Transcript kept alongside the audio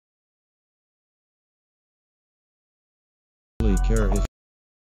care if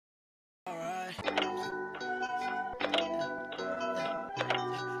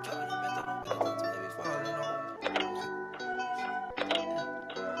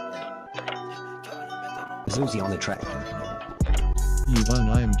Zuzi on the track. You won,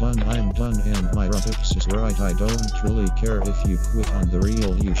 I'm done, and my Roblox is right. I don't really care if you quit on the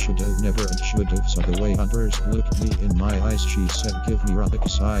real. You should've never and should've saw the way others looked me in my eyes. She said, give me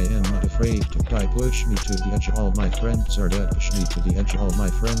Roblox, I am not afraid to die. Push me to the edge, all my friends are dead. Push me to the edge, all my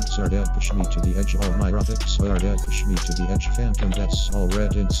friends are dead. Push me to the edge, all my Roblox are dead. Push me to the edge, phantom that's all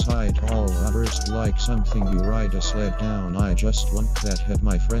red inside. All others like something you ride a sled down. I just want that head,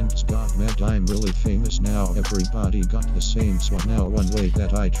 my friends got mad. I'm really famous now, everybody got the same swag now. One way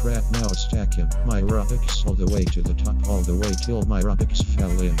that I trap now, stacking my Roblox all the way to the top, all the way till my Roblox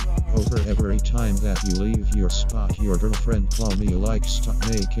fell in. Over every time that you leave your spot, your girlfriend call me like, stop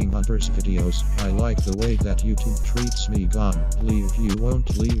making others videos. I like the way that YouTube treats me. Gone, leave, you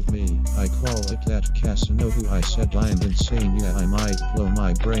won't leave me. I call it that Casanova. I said I'm insane, yeah, I might blow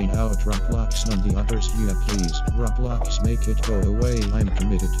my brain out. Roblox on the others, yeah please. Roblox make it go away. I'm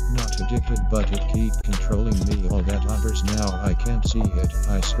committed, not addicted, but it keep controlling me. All that others now, I can't see it.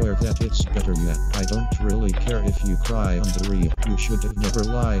 I swear that it's better, yeah. I don't really care if you cry on the real. You should have never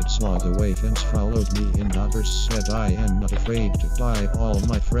lied. Saw the way fans followed me in others said I am not afraid to die. All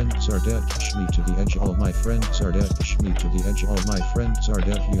my friends are dead. Push me to the edge, all my friends are dead. Push me to the edge, all my friends are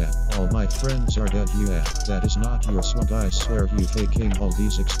dead, yeah. All my friends are dead, yeah. That is not your swag, I swear you faking. All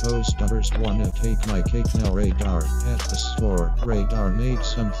these exposed others wanna take my cake now. Radar at the store. Radar made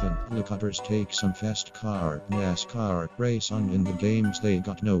something. Look, others take some fast car. NASCAR race on in the games. They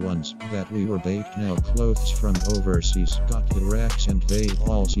got no ones that we were baked now. Clothes from overseas got the racks and they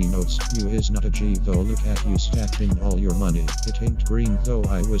all see notes. You is not a G though, look at you stacking all your money. It ain't green though,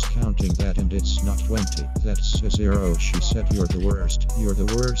 I was counting that and it's not 20. That's a 0. She said you're the worst. You're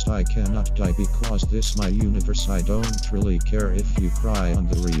the worst. I cannot die because this my universe. I don't really care if you cry on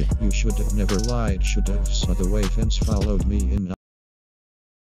the real. You should have never lied. Should have saw the way fans followed me in.